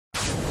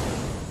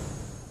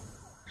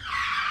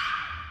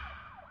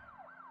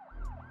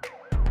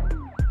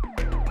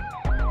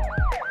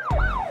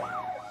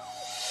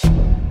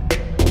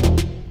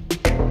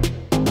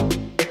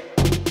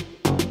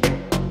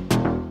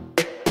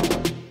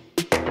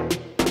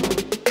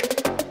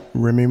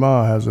Remy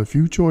Ma has a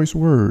few choice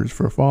words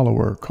for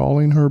follower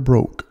calling her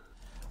broke.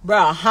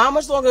 Bro, how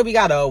much longer we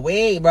gotta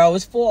wait, bro?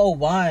 It's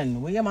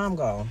 4:01. Where your mom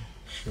go?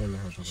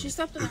 She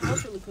stepped in the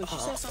house really quick. She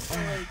said something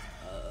like,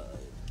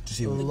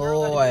 the Lord.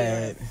 girl got to be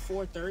there at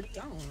 4:30. I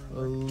don't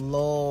remember.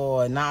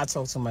 Lord, now I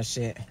talk too much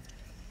shit.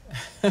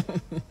 I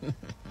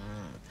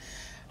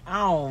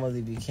don't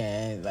really be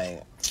caring.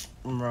 Like,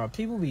 bro,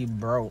 people be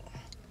broke.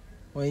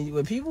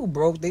 When people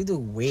broke, they do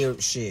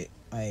weird shit.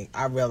 Like,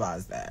 I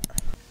realize that.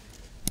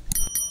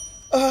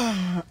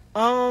 I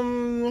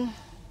don't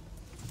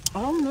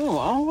know.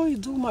 I don't really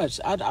do much.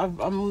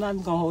 I'm not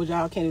even gonna hold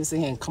y'all. I can't even sit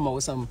here and come up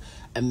with some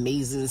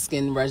amazing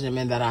skin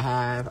regimen that I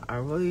have.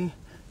 I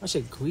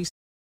should grease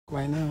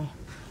right now.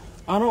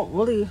 I don't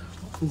really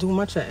do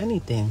much of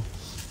anything.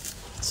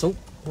 Soap,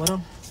 water.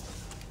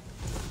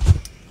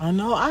 I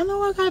know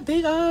I got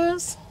big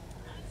eyes.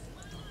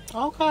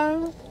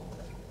 Okay.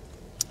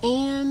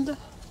 And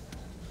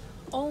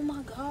Oh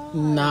my God.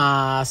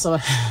 nah, so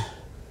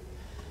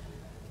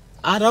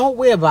I don't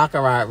wear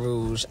Baccarat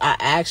rouge. I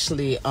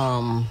actually,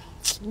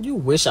 you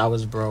wish I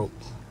was broke.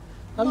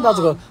 I'm about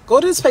to go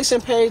to this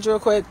patient page real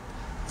quick.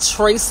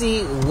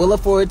 Tracy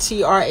Williford,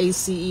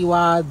 Tracey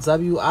Williford.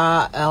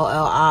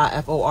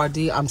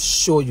 I'm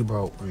sure you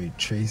broke. Wait,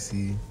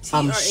 Tracy.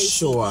 I'm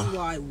sure.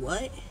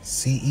 What?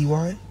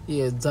 CEY?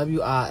 Yeah,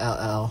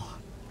 Will.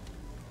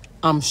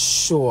 I'm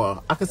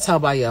sure. I could tell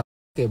by your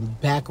fucking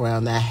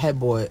background, that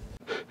headboard.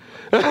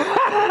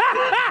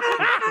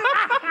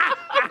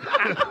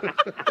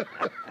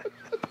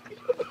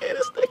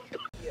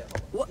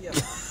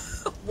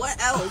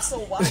 What else?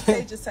 So why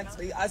they just text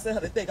me? I sent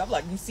her the thing. I'm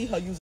like, you see her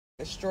use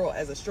a straw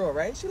as a straw,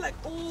 right? She like,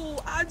 ooh,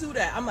 I do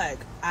that. I'm like,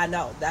 I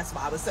know. That's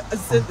why I was sending it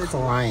to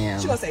her.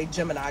 She gonna say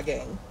Gemini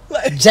gang.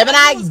 Like,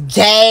 Gemini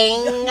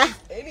gang.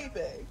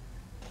 Anything.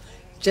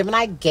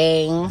 Gemini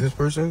gang. This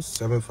person,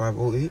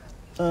 7508.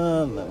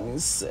 Let me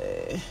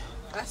see.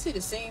 I see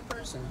the same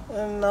person.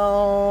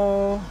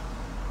 No.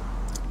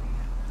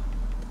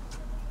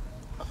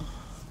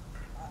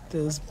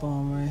 This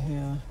bomb right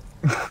here.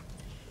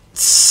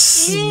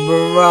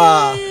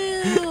 Bruh.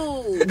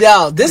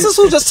 Yo, this is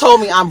who just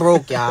told me I'm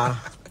broke, y'all.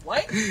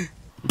 What?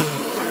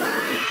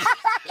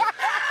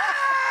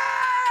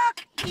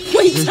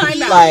 Wait,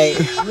 time out. Like,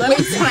 Let me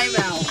time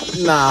out.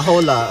 nah,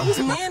 hold up. Whose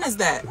man is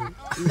that?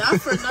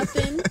 Not for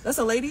nothing. That's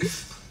a lady?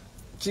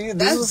 Gee, this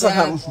That's was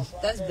bad.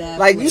 That's bad.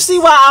 like, you see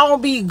why I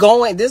don't be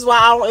going? This is why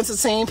I don't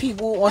entertain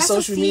people on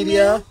social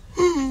media.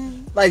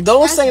 Like,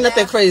 don't say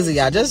nothing crazy,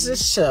 y'all.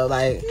 Just chill.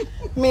 Like,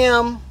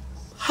 ma'am,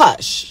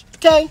 hush.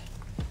 Okay?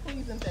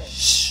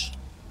 Shh.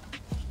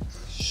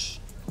 Shh.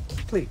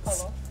 Please.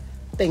 Hello?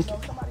 Thank you.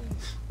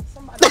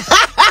 Somebody.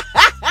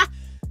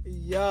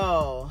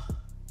 Yo.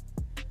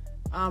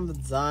 I'm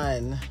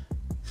done.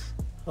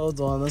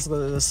 Hold on. Let's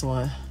go to this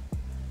one.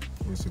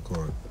 What's it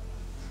called?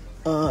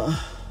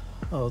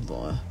 Hold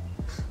on.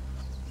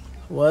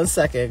 1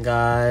 second,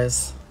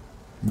 guys.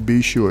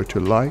 Be sure to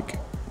like,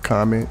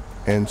 comment,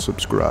 and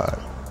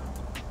subscribe.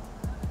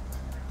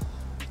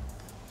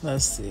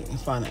 Let's see.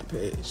 Find that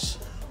page.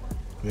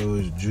 It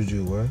was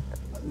Juju, what?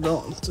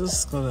 Don't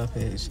just go to that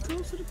page. Go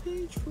to the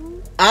page,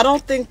 fool. I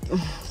don't think.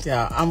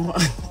 Yeah, I'm.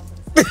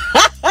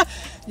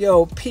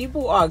 Yo,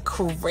 people are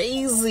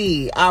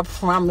crazy. I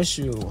promise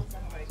you.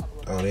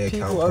 Oh, they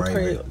account People are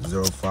private.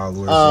 0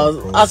 followers.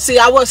 I see.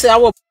 I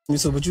would you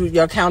too, but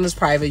your account is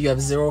private. You have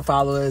 0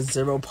 followers,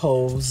 0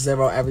 posts,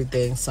 0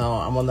 everything. So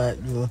I'm gonna let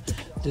you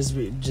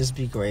just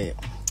be great.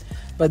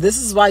 But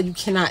this is why you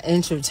cannot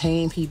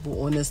entertain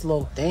people on this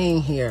little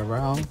thing here,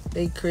 bro.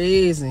 They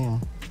crazy.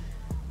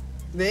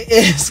 They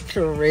is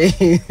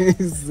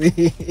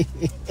crazy.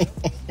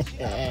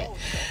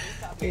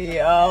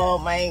 Yo,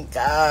 my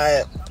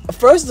God.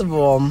 First of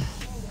all,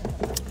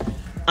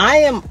 I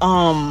am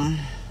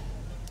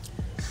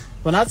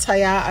when I tell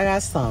y'all I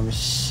got some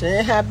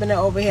shit happening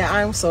over here,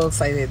 I'm so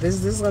excited.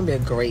 This is gonna be a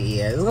great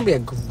year. This is gonna be a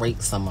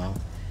great summer.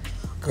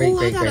 Great.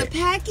 I got a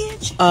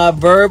package.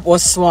 Verb or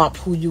Swamp,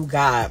 who you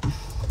got?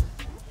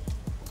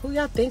 Who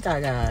y'all think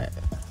I got?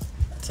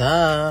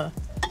 Duh.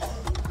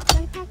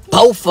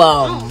 Both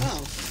of them.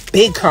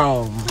 Big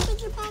Chrome. What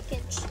is your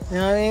package? You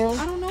know what I mean?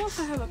 I don't know if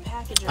I have a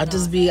package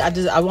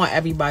or I want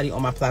everybody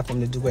on my platform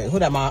to do it. Who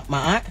that, my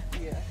aunt?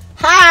 Yeah.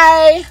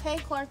 Hi. Hey,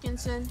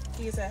 Clarkinson.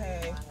 He said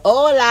hey.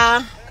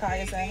 Hola.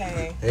 Kaya said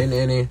hey. Hey,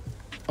 Nanny.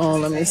 Oh,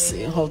 let me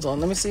see. Hold on.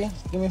 Let me see.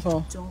 Give me a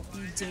phone. Don't be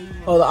dating.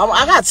 Hold on.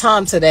 I got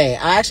time today.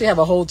 I actually have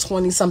a whole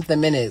 20-something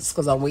minutes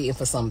because I'm waiting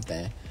for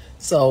something.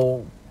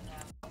 So,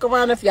 fuck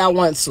around if y'all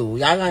want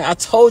to. I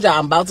told y'all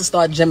I'm about to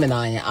start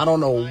Gemini. I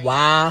don't know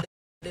why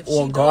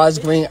on God's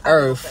green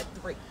earth.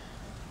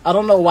 I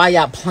don't know why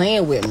y'all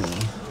playing with me.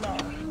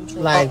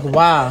 Like,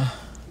 why?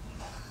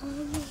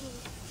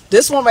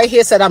 This one right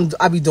here said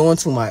I be doing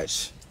too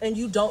much. And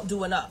you don't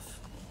do enough.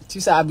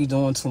 She said I be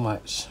doing too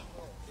much.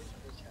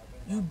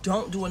 You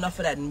don't do enough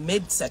of that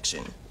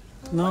midsection.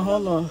 No,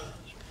 hold on.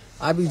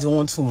 I be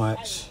doing too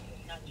much.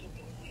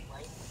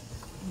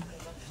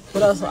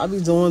 What else? I be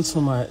doing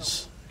too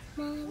much.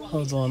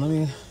 Hold on, let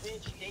me.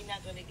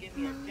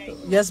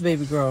 Yes,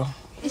 baby girl.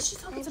 Is she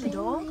talking to the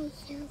dog.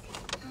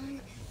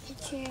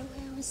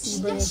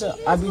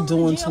 I be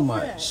doing too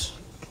much.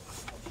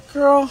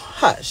 Girl,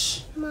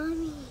 hush.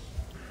 Mommy.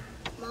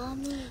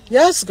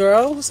 Yes,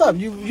 girl. What's up?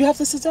 You have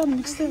to sit down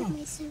and be still.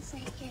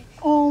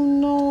 Oh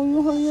no,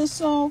 you hurt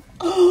yourself.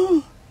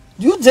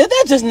 You did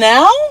that just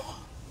now?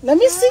 Let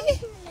me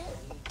see.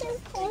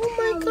 Oh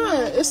my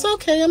God. It's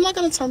okay. I'm not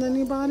gonna tell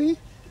anybody.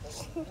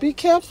 Be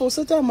careful.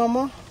 Sit down,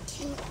 mama.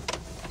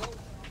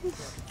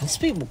 These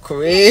people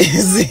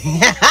crazy.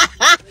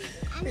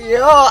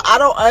 Yo, I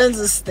don't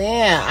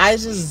understand. I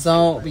just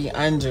don't be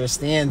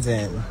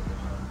understanding.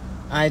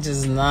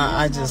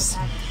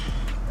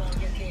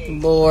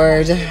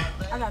 Lord.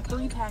 I got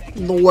 3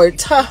 packages.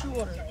 Lord.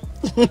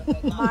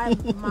 My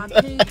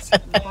pigs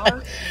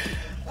bark.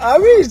 I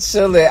be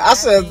chilling. I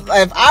said,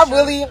 if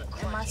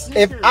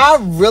I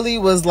really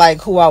was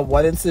like who I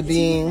wanted to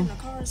be,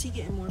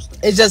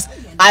 it's just,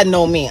 I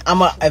know me. I'm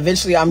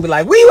be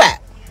like, where you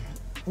at?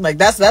 Like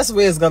that's where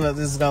this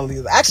is gonna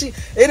lead. Actually,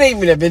 it ain't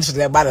even eventually.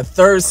 Like, by the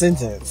 3rd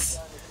sentence,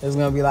 it's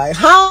gonna be like,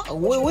 huh?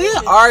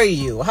 Where are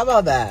you? How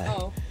about that?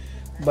 Oh.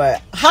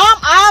 But how am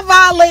I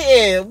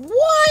violated?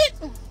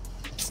 What?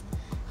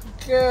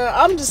 Girl,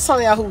 I'm just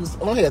telling y'all who's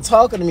on here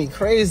talking to me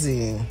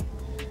crazy.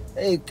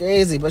 They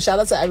crazy. But shout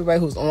out to everybody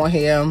who's on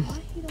here.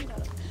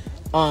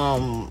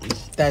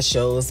 That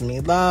shows me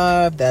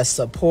love, that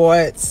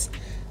supports,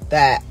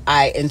 that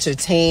I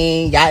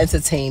entertain. Y'all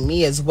entertain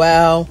me as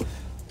well.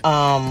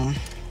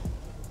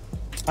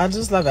 I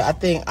just love it. I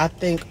think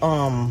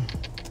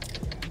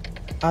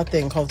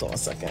hold on a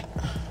second.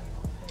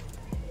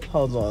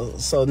 Hold on.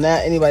 So now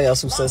anybody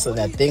else who says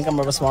something that think I'm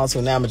gonna respond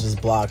to, now I'm gonna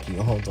just block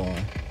you. Hold on.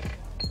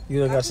 You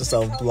done got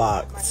yourself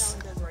blocked.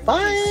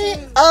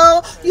 Bye.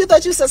 Oh, you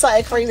thought you said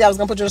something crazy. I was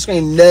gonna put you on the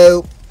screen.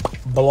 Nope.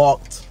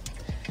 Blocked.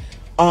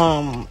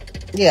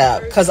 Yeah,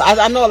 because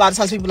I know a lot of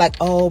times people like,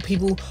 oh,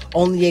 people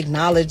only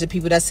acknowledge the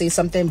people that say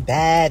something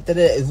bad.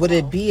 What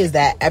it be is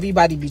that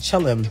everybody be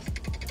chilling.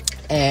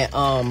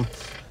 And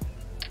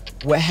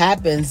what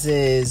happens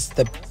is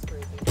the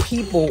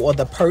people or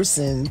the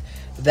person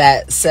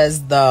that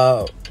says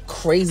the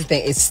crazy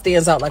thing, it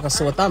stands out like a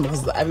sore thumb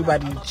because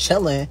everybody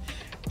chilling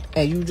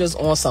and you just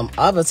on some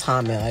other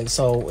timing, like,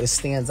 so it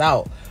stands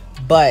out.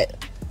 But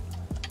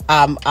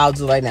I'll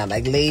do right now,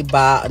 like laid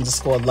by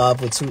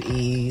 _love with 2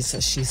 E's.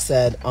 She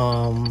said,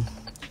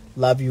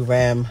 love you,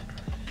 Rem.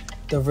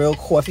 The real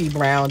Coffee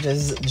Brown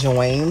just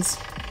joins.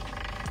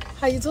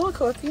 How you doing,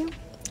 Coffee?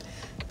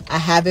 I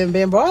haven't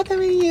been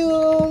bothering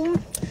you.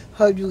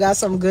 Hope you got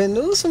some good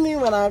news for me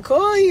when I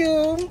call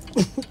you.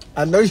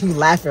 I know you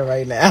laughing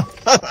right now.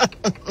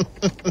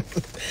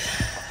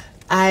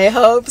 I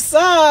hope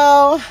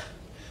so.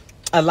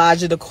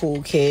 Elijah, the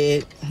cool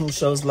kid who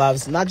shows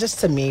love not just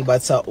to me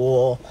but to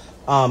all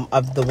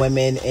of the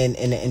women in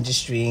the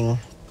industry.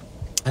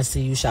 I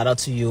see you. Shout out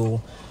to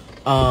you.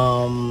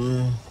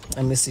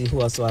 Let me see,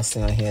 who else do I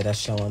see on here that's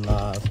showing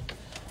love?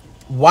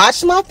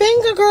 Watch my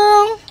finger,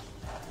 girl.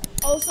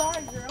 Oh,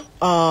 sorry, girl.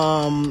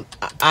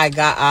 I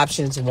got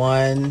options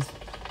 1.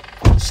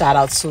 Shout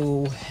out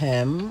to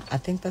him. I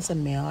think that's a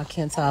male. I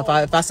can't tell.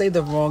 If I say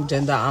the wrong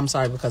gender, I'm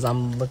sorry, because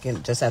I'm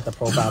looking just at the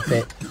profile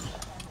pic.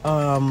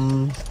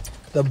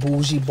 The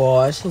bougie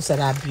boss who said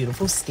I have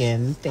beautiful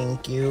skin.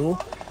 Thank you.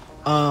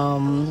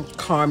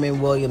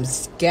 Carmen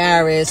Williams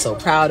Garrett, so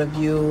proud of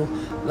you.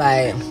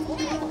 Like,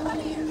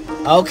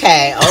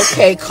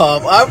 okay,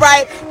 Cub. All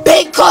right,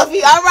 big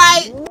coffee. All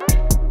right.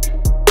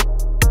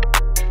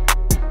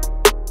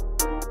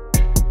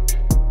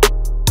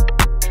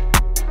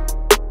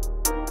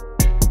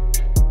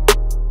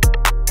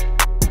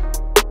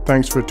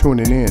 Thanks for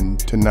tuning in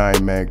to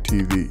 9 Mag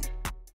TV.